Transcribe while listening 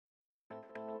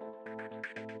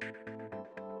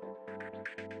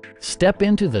Step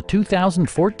into the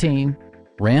 2014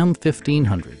 Ram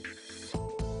 1500.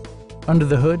 Under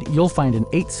the hood, you'll find an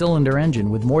 8-cylinder engine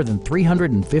with more than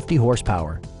 350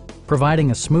 horsepower,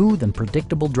 providing a smooth and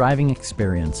predictable driving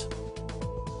experience.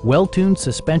 Well-tuned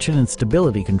suspension and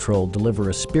stability control deliver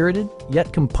a spirited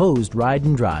yet composed ride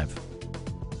and drive.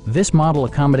 This model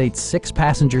accommodates 6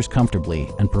 passengers comfortably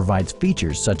and provides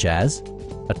features such as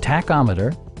a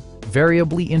tachometer,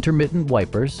 variably intermittent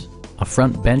wipers, a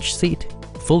front bench seat,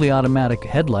 fully automatic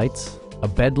headlights, a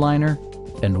bedliner,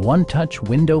 and one-touch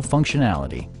window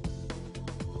functionality.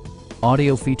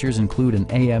 Audio features include an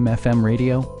AM/FM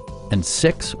radio and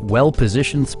 6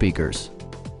 well-positioned speakers.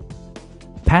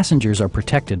 Passengers are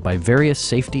protected by various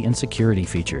safety and security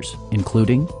features,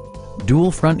 including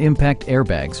dual front impact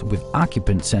airbags with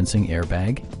occupant sensing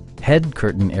airbag, head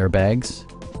curtain airbags,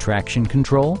 traction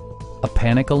control, a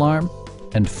panic alarm,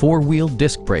 and 4-wheel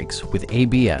disc brakes with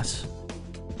ABS.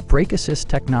 Brake assist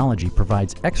technology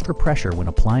provides extra pressure when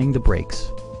applying the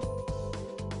brakes.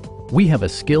 We have a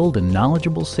skilled and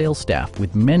knowledgeable sales staff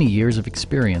with many years of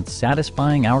experience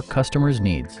satisfying our customers'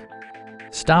 needs.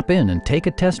 Stop in and take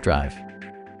a test drive.